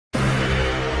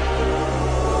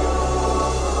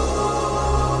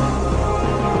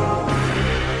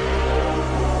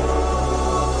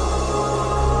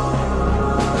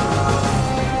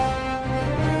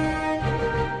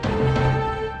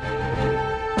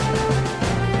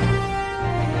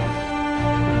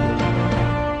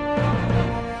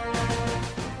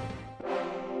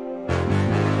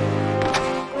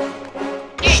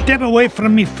Get away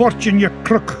from me, Fortune, you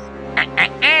crook.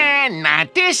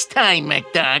 Not this time,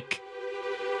 McDuck.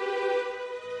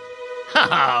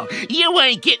 Oh, you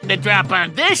ain't getting the drop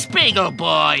on this Beagle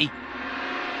boy.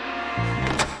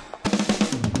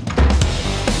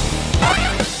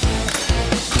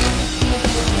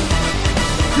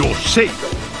 Your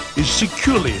safe is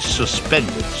securely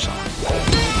suspended, son.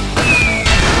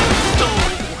 Oh,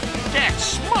 that's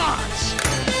smart.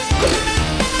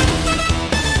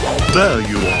 There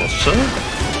you are, sir.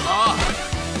 Oh,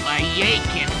 my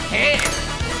aching head.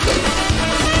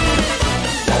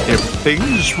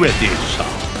 Everything's ready, son.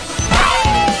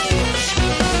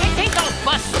 I think I'll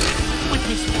bust with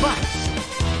this bus.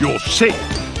 Your safe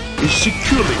is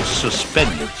securely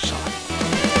suspended, son.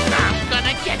 I'm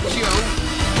gonna get you.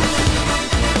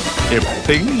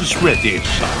 Everything's ready,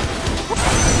 son.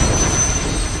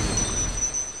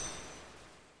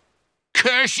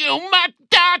 Curse you,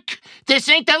 McDuck! This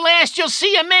ain't the last you'll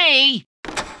see of me!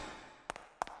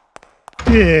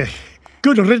 Yeah,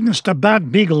 good riddance to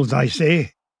bad beagles, I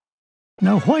say.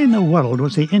 Now, why in the world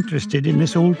was he interested in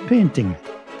this old painting?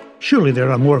 Surely there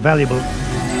are more valuable...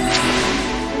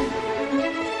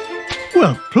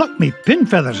 Well, pluck me pin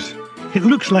feathers. It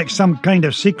looks like some kind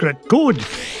of secret code.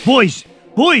 Boys!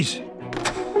 Boys!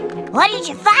 What did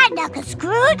you find, Uncle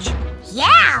Scrooge?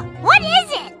 Yeah, what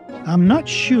is it? I'm not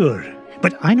sure,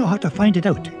 but I know how to find it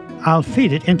out. I'll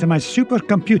feed it into my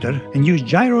supercomputer and use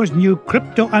Gyro's new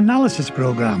crypto-analysis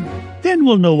program. Then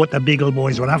we'll know what the Beagle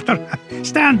Boys were after.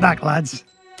 Stand back, lads.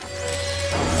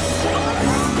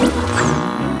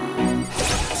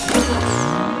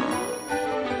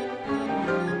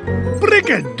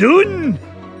 Brigadoon!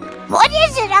 What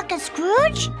is it, Uncle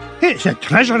Scrooge? It's a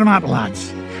treasure map,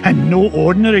 lads. And no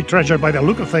ordinary treasure by the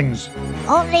look of things.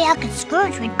 Only Uncle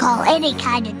Scrooge would call any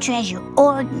kind of treasure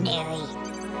ordinary.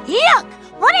 Look!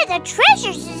 One of the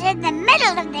treasures is in the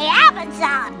middle of the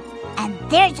Amazon. And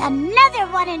there's another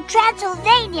one in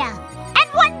Transylvania. And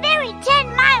one buried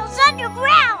 10 miles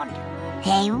underground.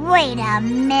 Hey, wait a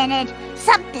minute.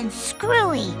 Something's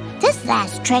screwy. This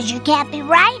last treasure can't be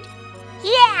right.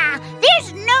 Yeah,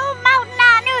 there's no mountain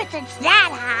on Earth that's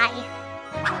that high.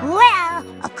 Well,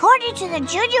 according to the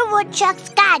Junior Woodchuck's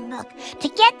guidebook, to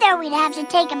get there we'd have to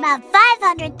take about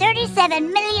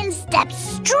 537 million steps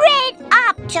straight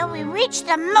up till we reach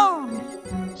the moon.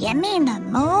 You mean the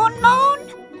moon?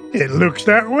 It looks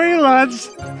that way, lads.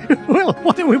 Well,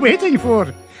 what are we waiting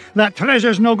for? That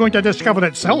treasure's not going to discover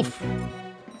itself.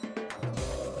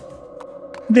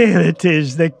 There it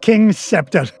is, the King's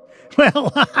Scepter.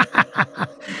 Well,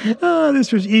 oh,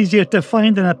 this was easier to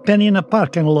find than a penny in a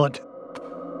parking lot.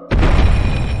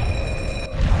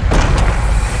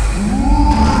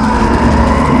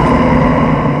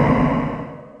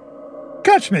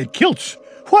 Catch me kilts!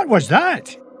 What was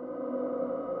that?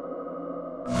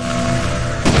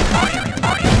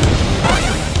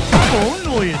 Oh,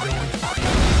 no you don't.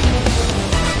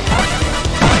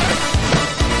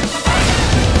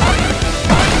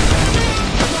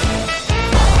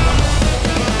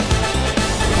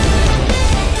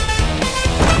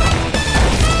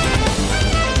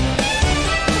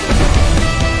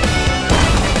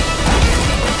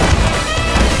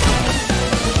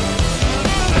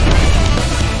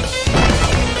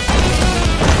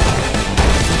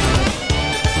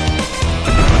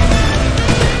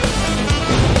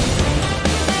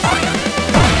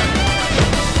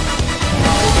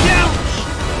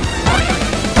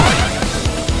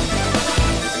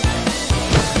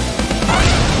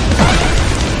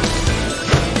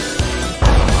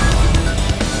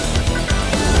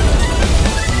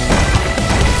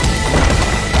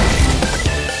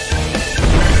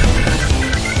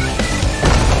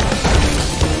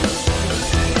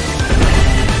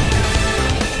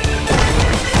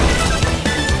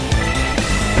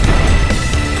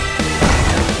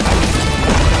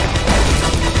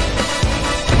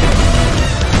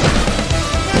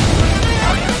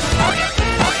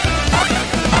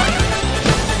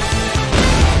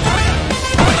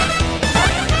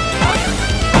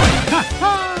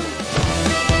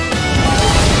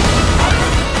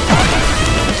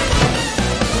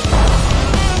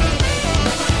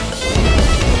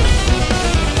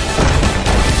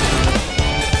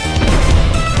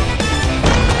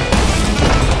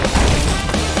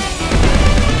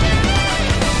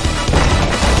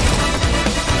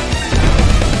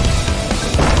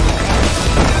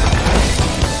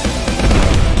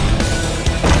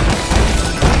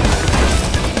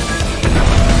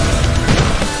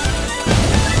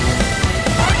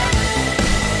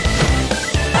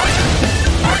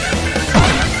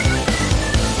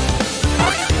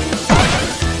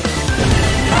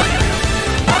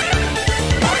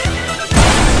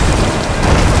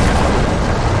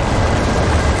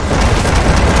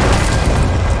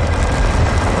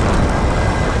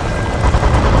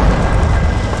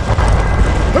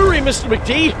 Mr.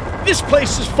 McD. This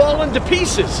place has fallen to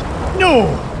pieces. No,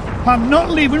 I'm not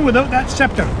leaving without that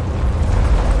scepter.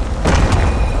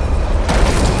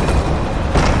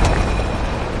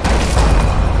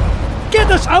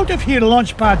 Get us out of here,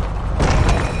 Launchpad.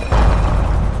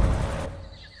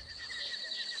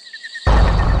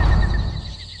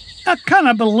 I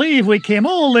cannot believe we came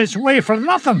all this way for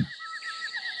nothing.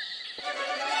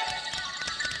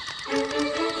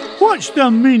 What's the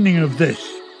meaning of this?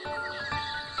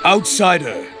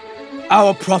 Outsider,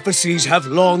 our prophecies have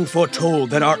long foretold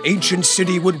that our ancient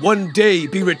city would one day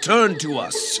be returned to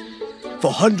us.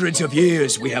 For hundreds of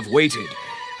years we have waited,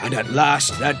 and at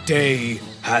last that day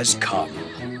has come.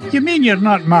 You mean you're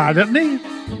not mad at me?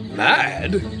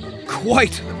 Mad?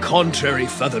 Quite the contrary,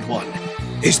 Feathered One.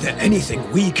 Is there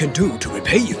anything we can do to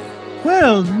repay you?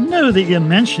 Well, now that you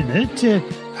mention it,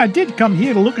 I did come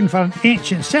here looking for an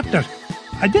ancient scepter.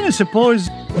 I didn't suppose...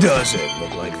 Does it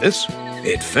look like this?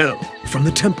 It fell from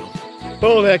the temple.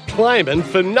 All that climbing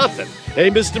for nothing, eh,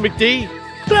 Mr. McD?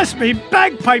 Bless me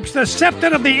bagpipes, the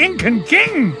scepter of the Incan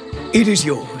king! It is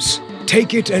yours.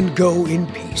 Take it and go in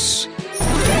peace.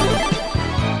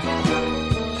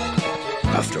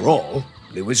 After all,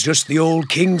 it was just the old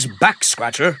king's back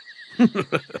scratcher.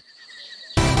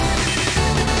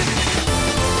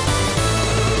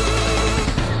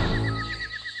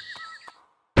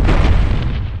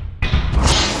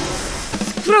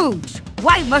 Scrooge,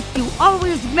 why must you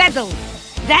always meddle?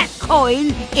 That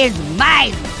coin is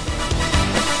mine!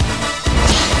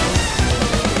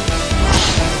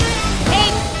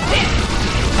 Take this!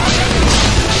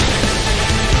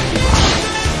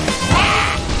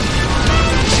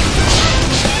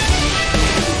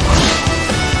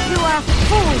 You are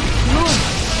fools, Scrooge!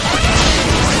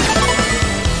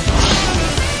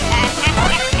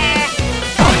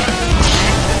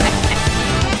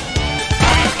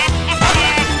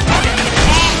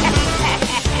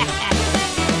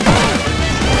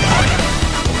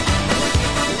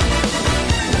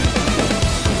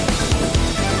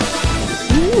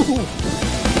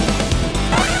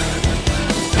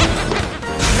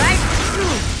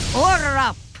 Order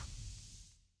up!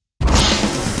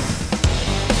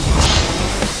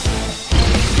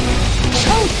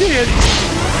 Oh, dear!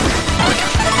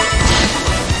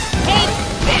 Take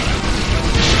this!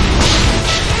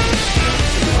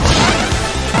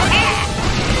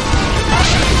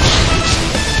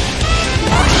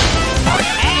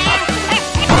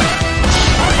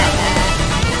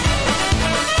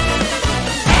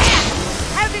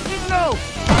 How did you know?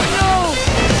 No!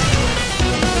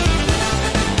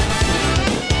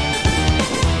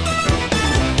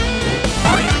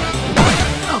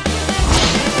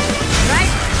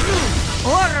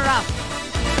 Order up!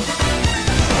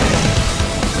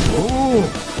 Oh!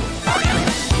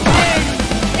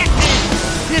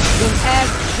 This will add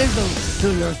sizzle to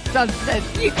your sunset.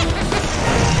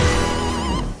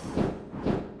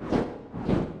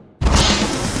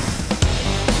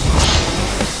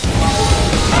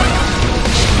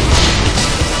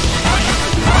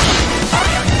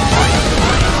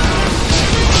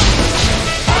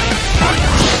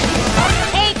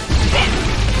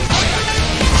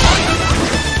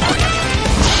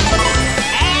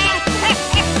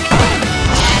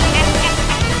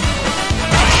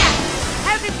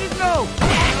 How did you know?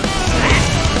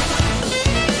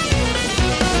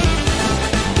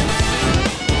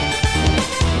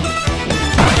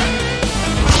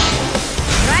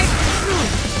 Right through.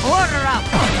 Order up.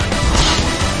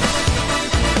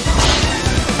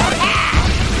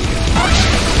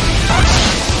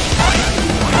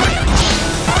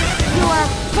 You are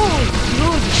fools,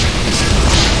 Rudy.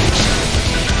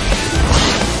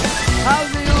 How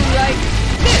do you like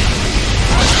this?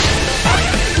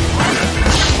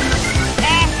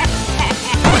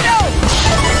 No!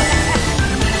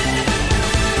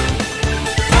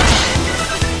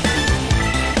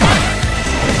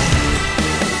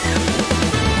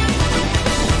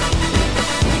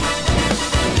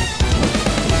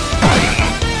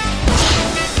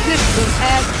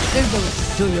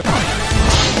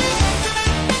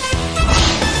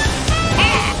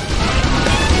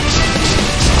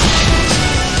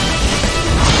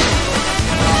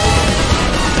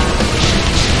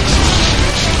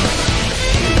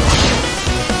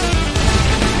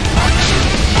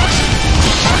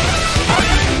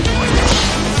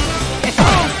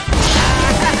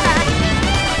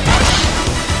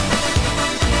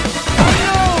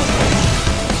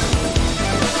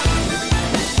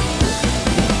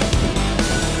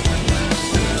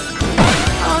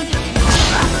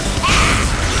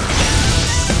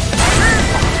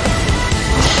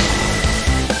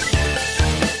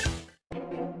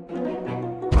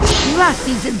 cast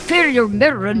these inferior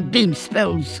mirror and beam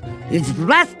spells. It's the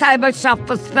last time I shop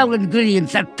for spell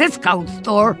ingredients at discount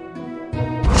store.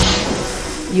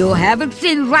 You haven't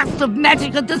seen lots of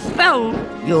Magica de Spell.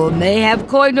 You may have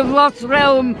coin of Lost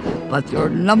Realm, but your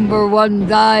 #1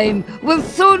 dime will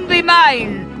soon be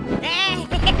mine.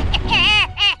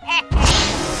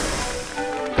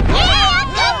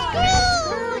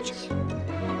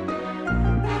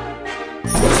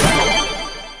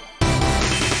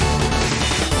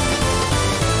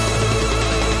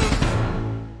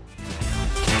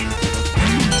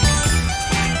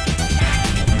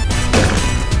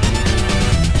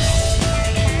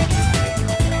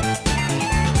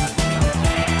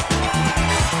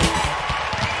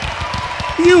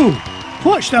 You!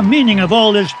 What's the meaning of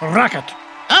all this racket?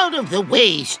 Out of the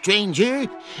way, stranger.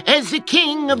 As the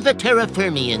king of the Terra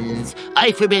Firmians,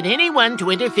 I forbid anyone to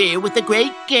interfere with the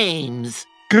great games.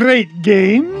 Great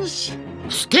games?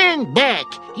 Stand back.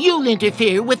 You'll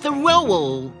interfere with the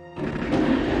role.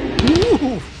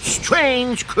 Ooh.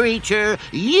 Strange creature,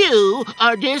 you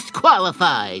are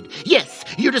disqualified. Yes,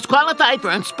 you're disqualified for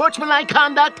unsportsmanlike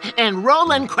conduct and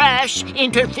roll and crash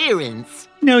interference.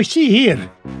 Now see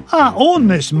here, I own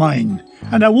this mine,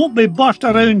 and I won't be bossed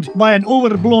around by an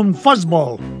overblown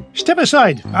fuzzball. Step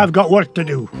aside, I've got work to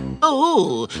do.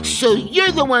 Oh, so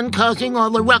you're the one causing all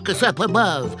the ruckus up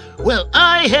above. Well,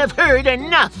 I have heard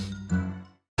enough.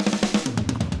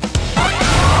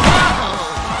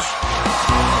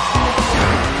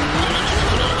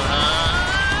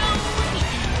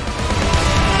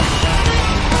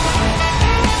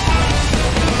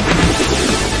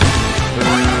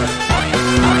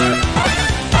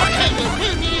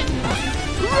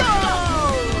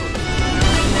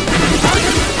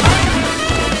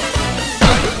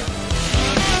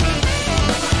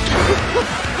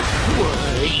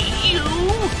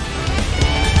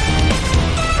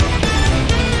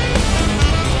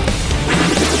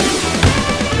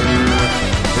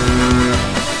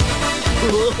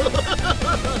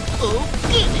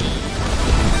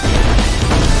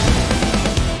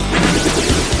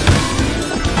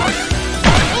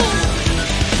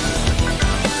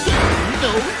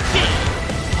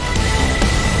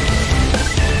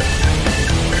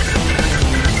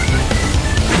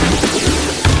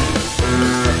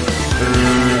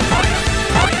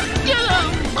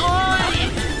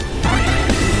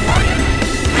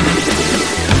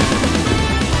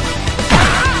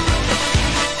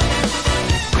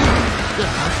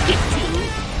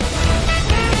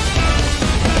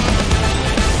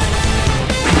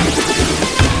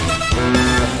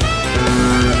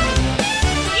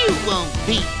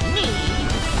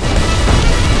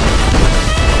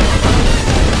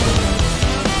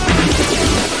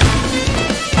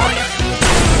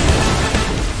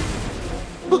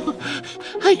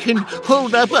 I can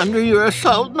hold up under your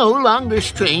assault no longer,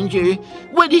 stranger.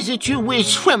 What is it you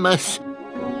wish from us?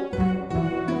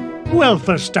 Well,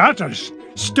 for starters,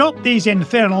 stop these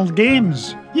infernal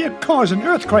games. You're causing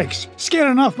earthquakes,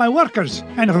 scaring off my workers,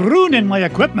 and ruining my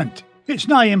equipment. It's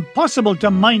nigh impossible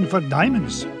to mine for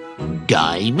diamonds.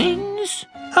 Diamonds?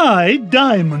 Aye,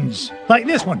 diamonds. Like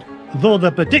this one, though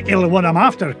the particular one I'm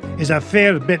after is a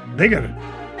fair bit bigger.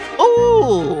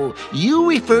 Oh, you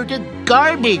refer to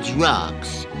garbage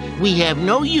rocks. We have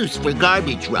no use for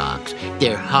garbage rocks.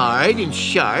 They're hard and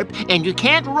sharp, and you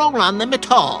can't roll on them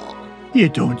at all. You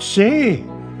don't say.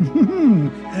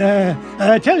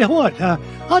 Tell you what,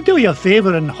 I'll do you a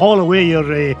favour and haul away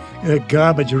your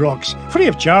garbage rocks, free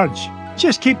of charge.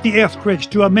 Just keep the earthquakes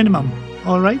to a minimum,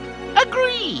 all right?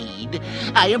 Agreed.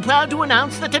 I am proud to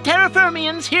announce that the Terra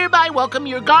Firmians hereby welcome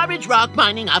your garbage rock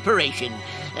mining operation.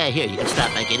 Here, you can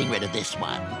start by getting rid of this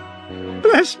one.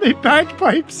 Bless me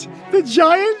bagpipes, the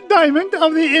giant diamond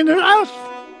of the inner earth.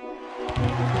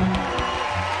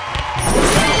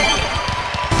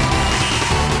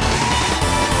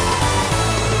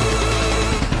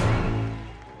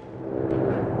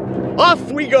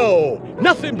 Off we go!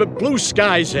 Nothing but blue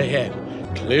skies ahead.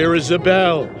 Clear as a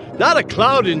bell. Not a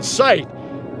cloud in sight.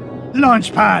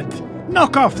 Launchpad,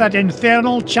 knock off that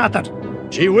infernal chatter.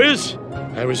 Gee whiz,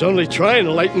 I was only trying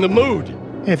to lighten the mood.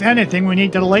 If anything, we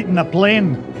need to lighten the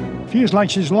plane. Feels like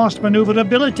she's lost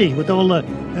maneuverability with all the,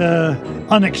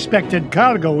 unexpected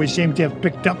cargo we seem to have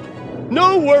picked up.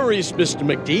 No worries, Mr.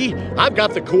 McD. I've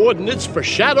got the coordinates for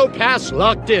Shadow Pass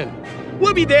locked in.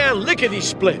 We'll be there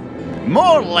lickety-split.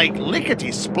 More like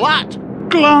lickety-splat.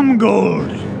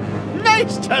 Glomgold!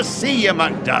 Nice to see you,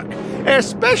 McDuck,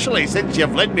 especially since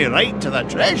you've led me right to the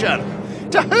treasure.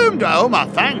 To whom do I owe my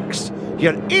thanks?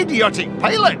 Your idiotic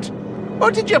pilot? Or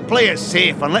did you play it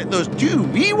safe and let those two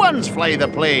wee ones fly the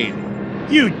plane?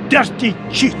 You dirty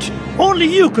cheat! Only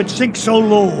you could sink so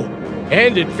low.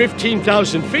 And at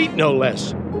 15,000 feet, no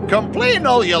less. Complain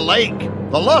all you like.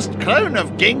 The lost crown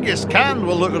of Genghis Khan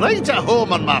will look right at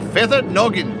home on my feathered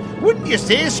noggin. Wouldn't you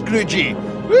say, Scroogey?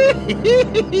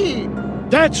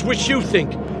 That's what you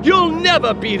think. You'll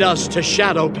never beat us to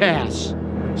Shadow Pass.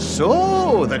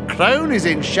 So, the crown is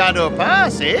in Shadow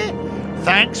Pass, eh?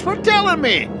 Thanks for telling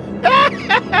me.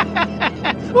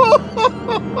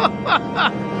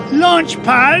 Launch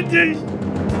pad!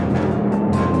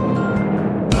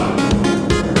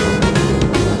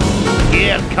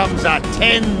 Here comes a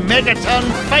 10 megaton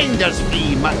finder's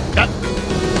fee, McDuck.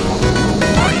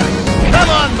 Come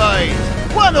on, boys.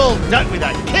 One old duck with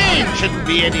a cane shouldn't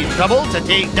be any trouble to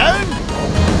take down.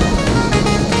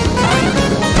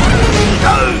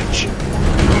 Ouch!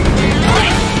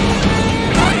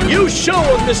 You show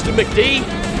him, Mr. McD.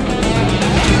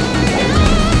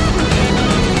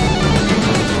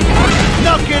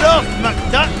 Knock it off,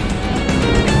 McDuck.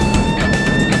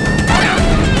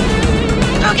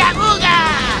 Ooga ooga!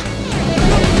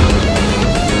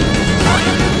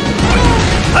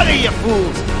 Hurry, you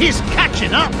fools! He's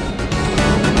catching up!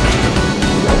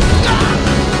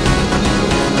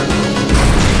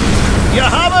 You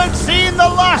haven't seen the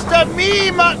last of me,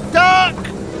 McDuck!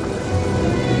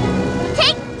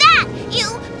 Take that, you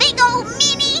big old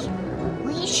meanie!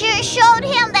 We sure showed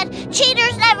him that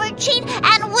cheaters never cheat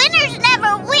and winners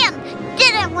never win,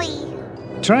 didn't we?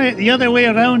 Try it the other way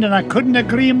around and I couldn't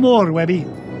agree more, Webby.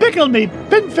 Pickle me,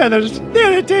 pin feathers,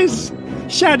 there it is!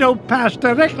 Shadow Pass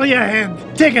directly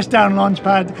ahead. Take us down,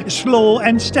 Launchpad. Slow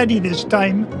and steady this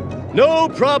time. No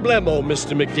problemo,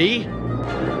 Mr. McD.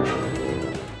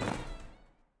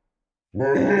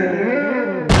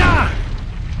 Ah!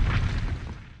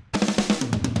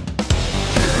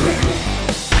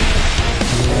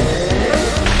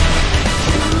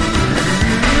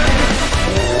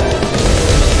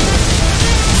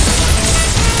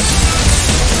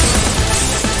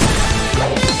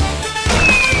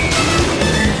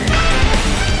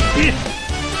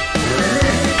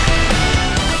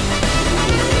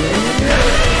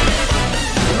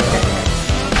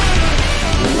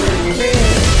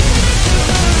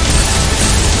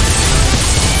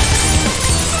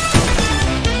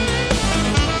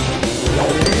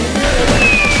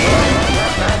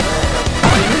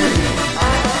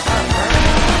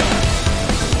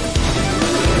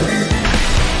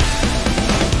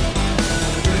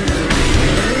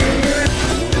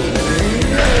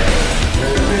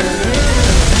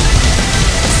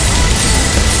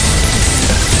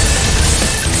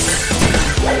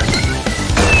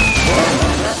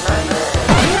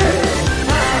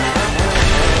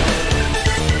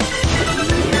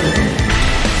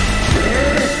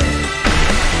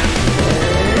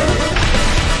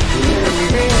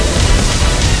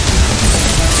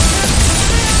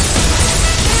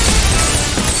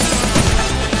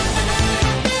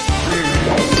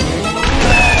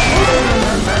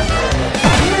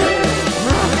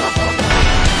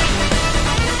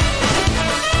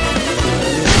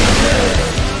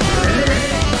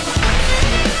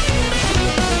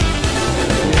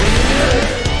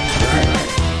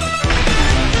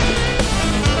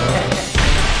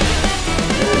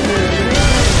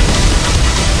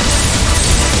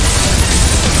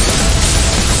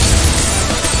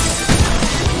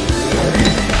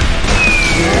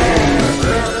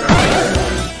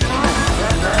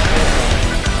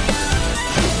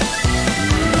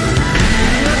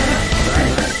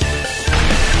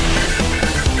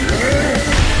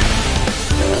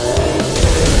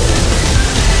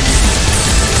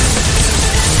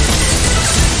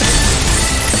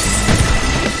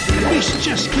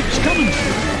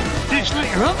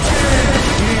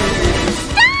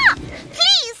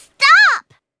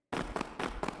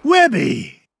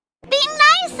 Webby! Be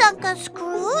nice, Uncle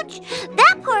Scrooge.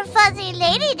 That poor fuzzy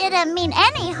lady didn't mean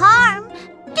any harm.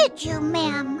 Did you,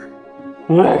 ma'am?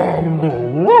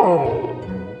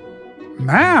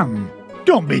 Ma'am?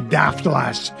 Don't be daft,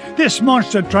 lass. This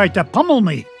monster tried to pummel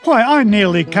me. Why, I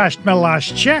nearly cashed my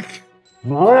last check.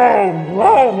 Oh,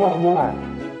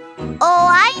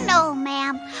 I know,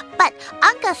 ma'am. But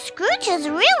Uncle Scrooge is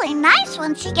really nice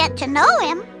once you get to know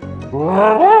him.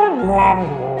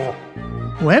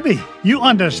 Webby, you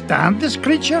understand this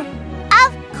creature?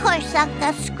 Of course,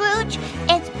 Uncle Scrooge.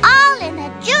 It's all in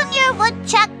a Junior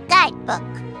Woodchuck guidebook.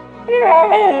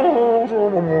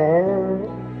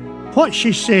 What's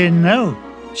she saying now?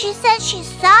 She says she's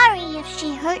sorry if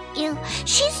she hurt you.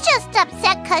 She's just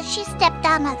upset because she stepped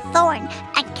on a thorn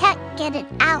and can't get it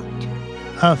out.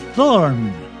 A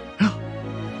thorn?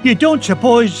 You don't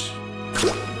suppose...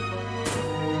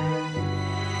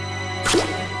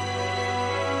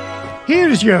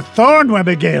 Here's your thorn,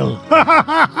 Abigail.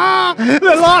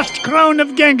 The lost crown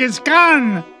of Genghis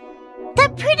Khan. The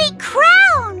pretty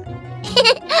crown!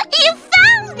 You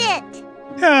found it!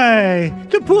 Aye,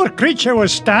 the poor creature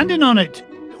was standing on it.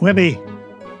 Webby,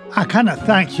 I cannot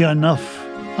thank you enough.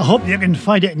 I hope you can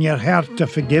find it in your heart to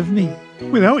forgive me.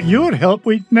 Without your help,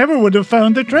 we never would have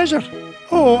found the treasure.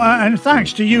 Oh, and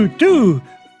thanks to you too,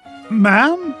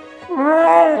 ma'am.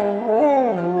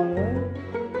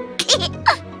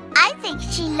 I think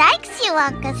she likes you,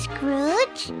 Uncle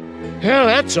Scrooge. Well,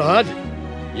 that's odd.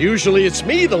 Usually it's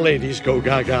me the ladies go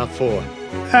gaga for.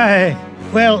 Aye,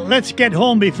 well, let's get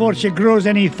home before she grows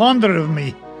any fonder of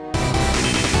me.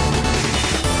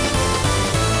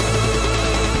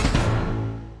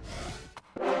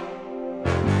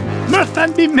 Mirth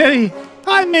and be merry.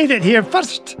 I made it here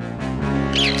first.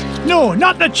 No,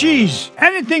 not the cheese.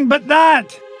 Anything but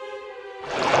that.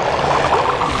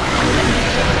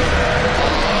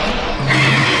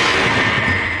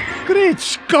 Great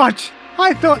Scott!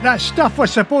 I thought that stuff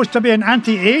was supposed to be an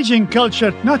anti-aging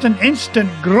culture, not an instant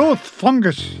growth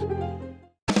fungus.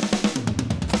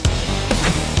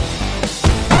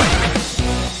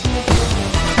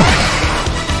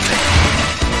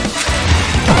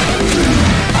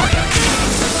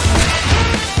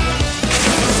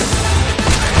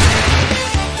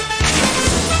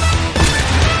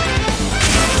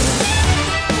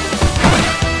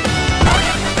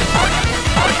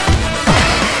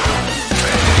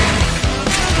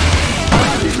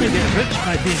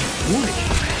 By being foolish.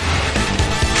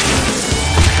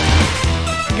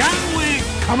 Gangway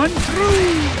coming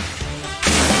through.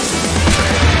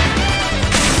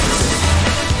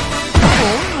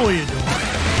 Oh, no you don't.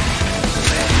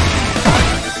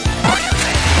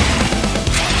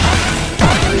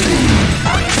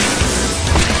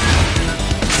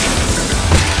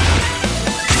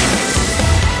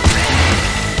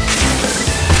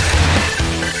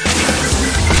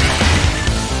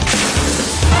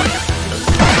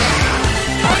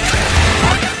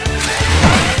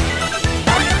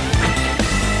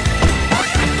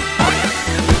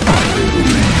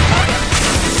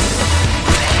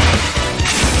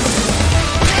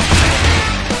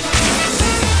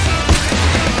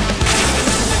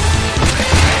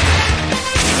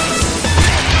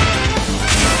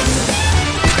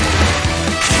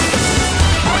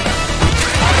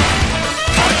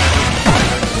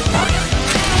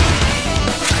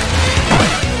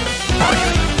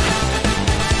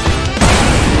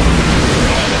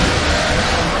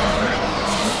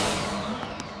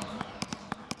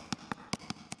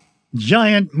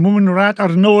 Giant moon rat or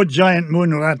no giant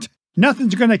moon rat,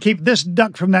 nothing's going to keep this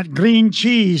duck from that green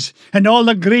cheese and all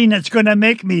the green it's going to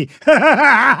make me.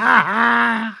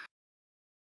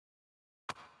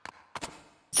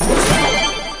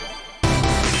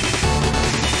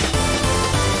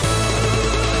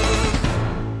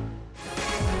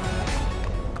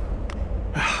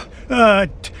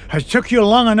 It took you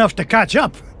long enough to catch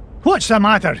up. What's the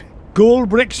matter? Gold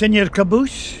bricks in your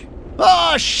caboose?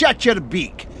 Oh, shut your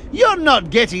beak. You're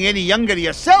not getting any younger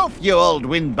yourself, you old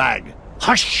windbag.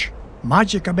 Hush!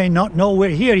 Magica may not know we're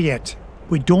here yet.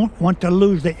 We don't want to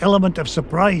lose the element of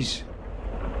surprise.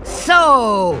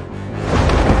 So,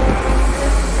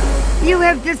 you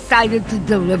have decided to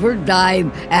deliver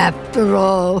Dime after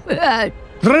all.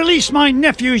 Release my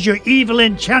nephews, you evil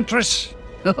enchantress!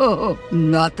 Oh,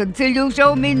 not until you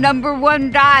show me number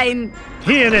 1 Dime.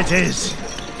 Here it is.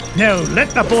 Now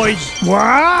let the boys...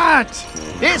 What?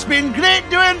 It's been great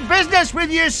doing business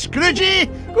with you, Scroogey!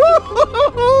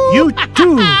 You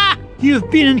too!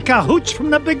 You've been in cahoots from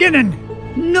the beginning!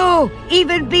 No,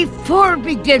 even before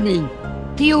beginning.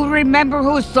 Do you remember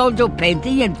who sold your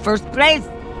painting in first place?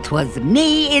 'Twas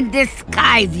me in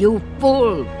disguise, you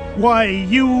fool! Why,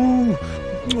 you...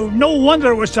 No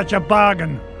wonder it was such a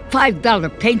bargain.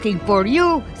 $5 painting for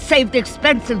you saved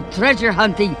expensive treasure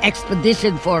hunting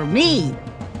expedition for me.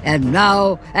 And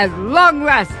now, at long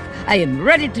last, I am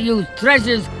ready to use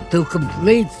treasures to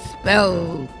complete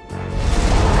spell.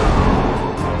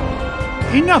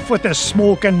 Enough with the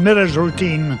smoke and mirrors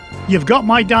routine. You've got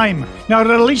my dime. Now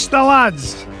release the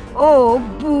lads. Oh,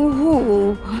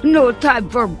 boo-hoo. No time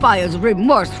for buyer's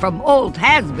remorse from old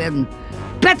has-been.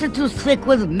 Better to stick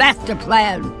with master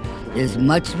plan. Is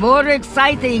much more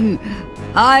exciting.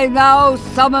 I now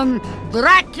summon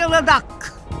Dracula Duck.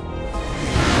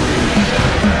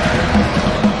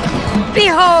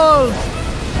 Behold!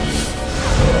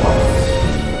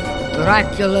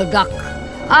 Dracula Duck,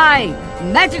 I,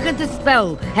 Magica de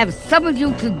Spell, have summoned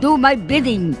you to do my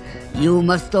bidding. You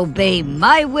must obey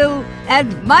my will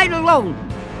and mine alone.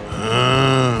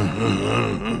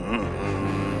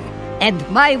 And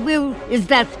my will is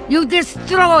that you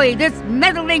destroy this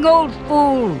meddling old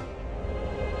fool.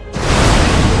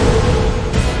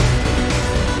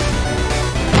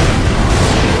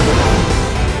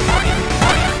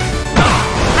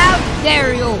 How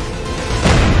dare you!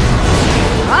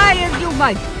 Try as you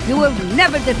might, you will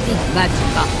never defeat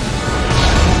Magica.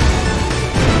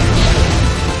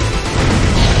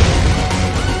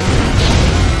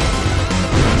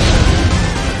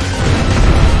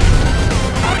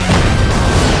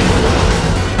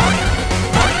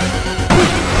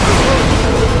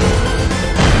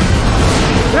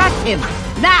 Him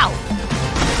now!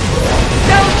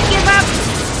 Don't give up,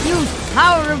 you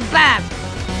Tower of Bad!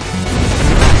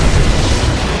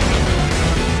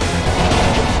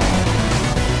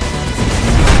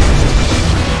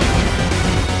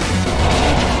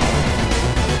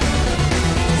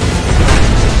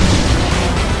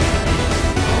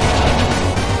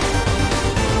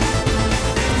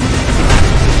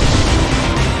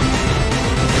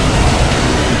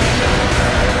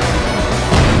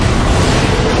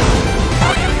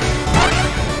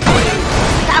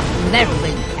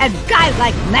 Meddling and guy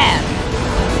like mad.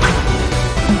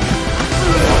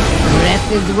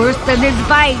 Breath is worse than his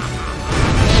bite.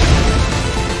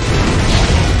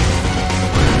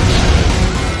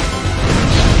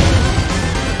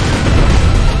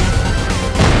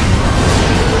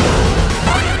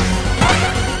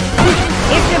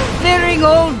 Interfering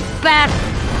old bat.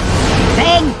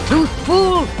 Fang-toothed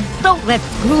fool, don't let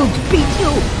Scrooge beat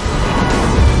you.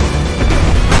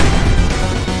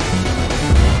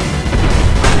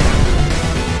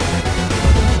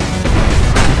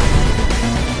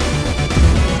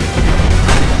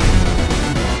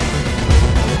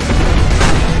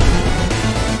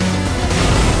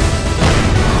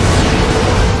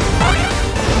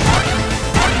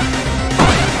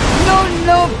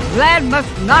 Plan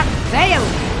must not fail!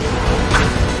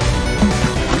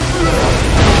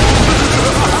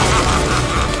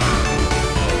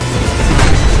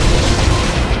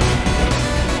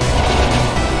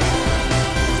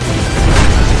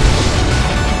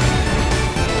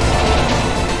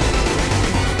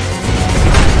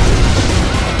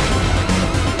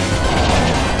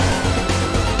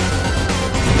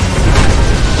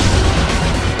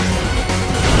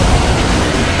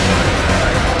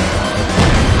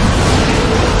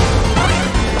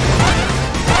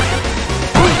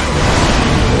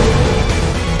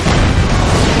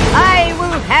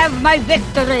 My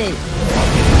victory!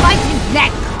 Bite his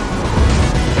neck!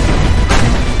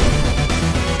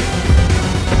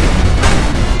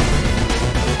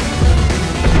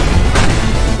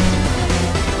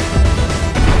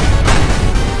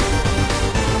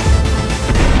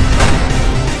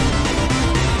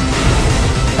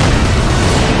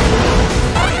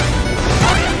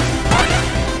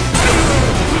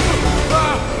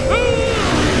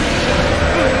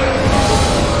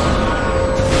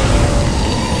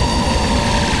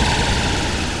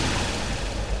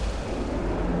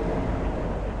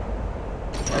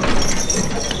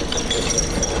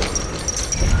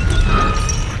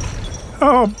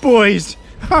 Oh, boys,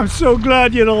 I'm so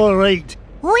glad you're all right.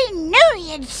 We knew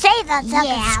you'd save us,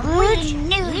 Uncle Scrooge. We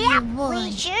knew you would.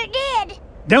 We sure did.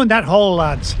 Down that hall,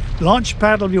 lads. Launch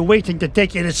pad will be waiting to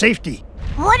take you to safety.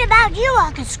 What about you,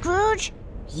 Uncle Scrooge?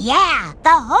 Yeah,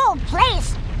 the whole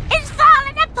place is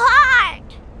falling apart.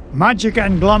 Magica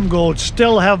and Glomgold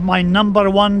still have my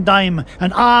 #1 dime,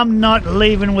 and I'm not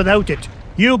leaving without it.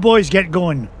 You boys get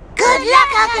going. Good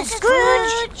luck, Uncle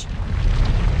Scrooge.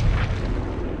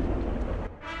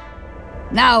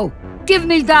 Now, give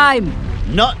me dime.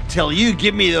 Not till you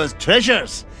give me those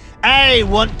treasures. I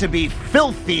want to be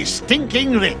filthy,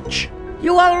 stinking rich.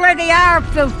 You already are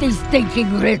filthy,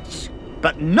 stinking rich.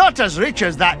 But not as rich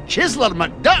as that chiseler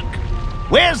McDuck.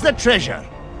 Where's the treasure?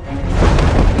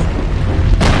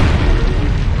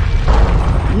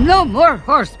 No more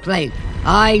horseplay.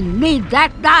 I need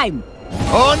that dime.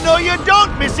 Oh, no you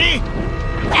don't, missy.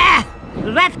 Ah!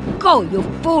 Let go, you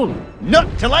fool. Not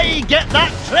till I get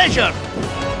that treasure.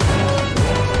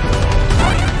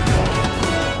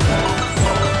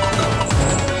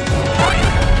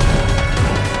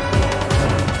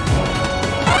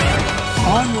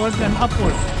 Onward and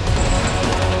upward.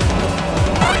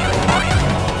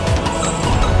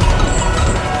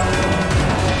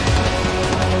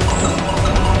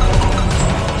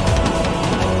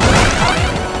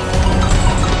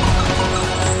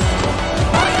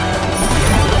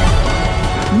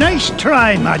 Nice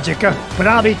try, Magica, but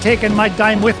I'll be taking my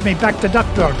dime with me back to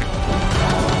Duckburg.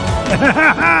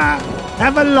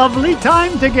 Have a lovely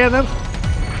time together.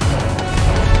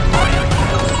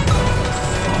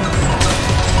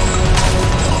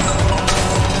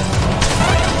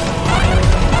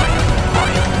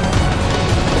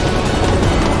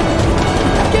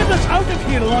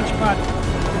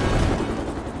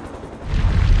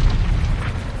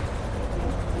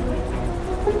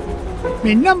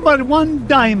 me #1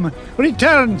 dime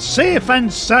returned safe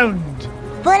and sound.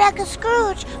 But Uncle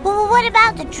Scrooge, what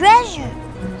about the treasure?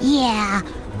 Yeah,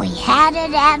 we had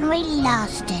it and we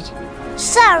lost it.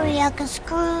 Sorry, Uncle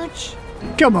Scrooge.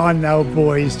 Come on now,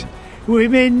 boys. We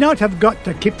may not have got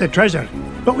to keep the treasure,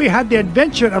 but we had the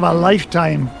adventure of a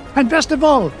lifetime. And best of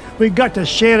all, we got to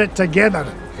share it together.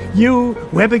 You,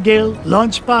 Webigail,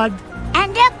 Launchpad.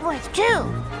 And Duckworth, too.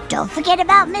 Don't forget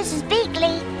about Mrs.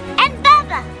 Beakley, and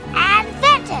Bubba, and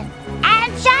Fenton,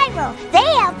 and Gyro. They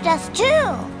helped us,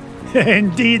 too.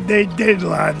 Indeed they did,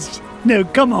 lads. Now,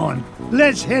 come on.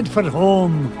 Let's head for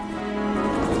home.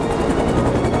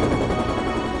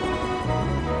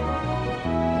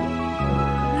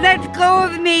 Let go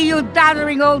of me, you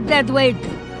doddering old deadweight.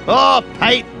 Oh,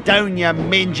 pipe down, you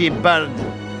mangy bird.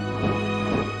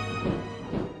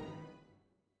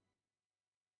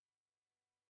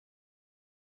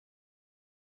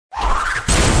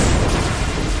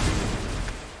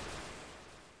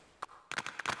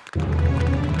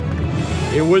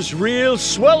 It was real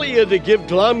swell of you to give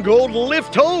Glomgold a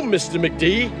lift home, Mr.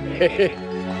 McD.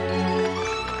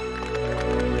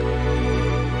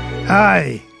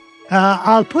 Aye.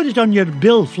 I'll put it on your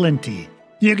bill, Flinty.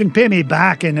 You can pay me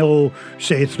back in,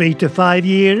 say 3 to 5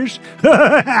 years.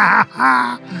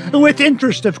 With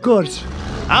interest, of course.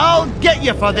 I'll get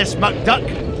you for this, McDuck.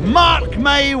 Mark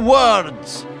my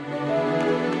words.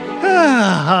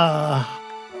 Now,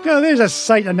 there's a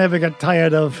sight I never get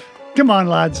tired of. Come on,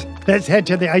 lads. Let's head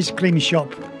to the ice cream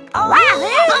shop.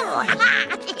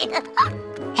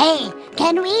 Hey,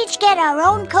 can we each get our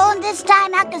own cone this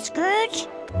time, Uncle Scrooge?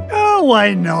 Oh,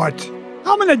 why not?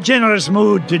 I'm in a generous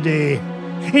mood today.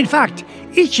 In fact,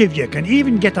 each of you can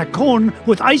even get a cone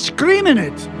with ice cream in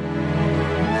it.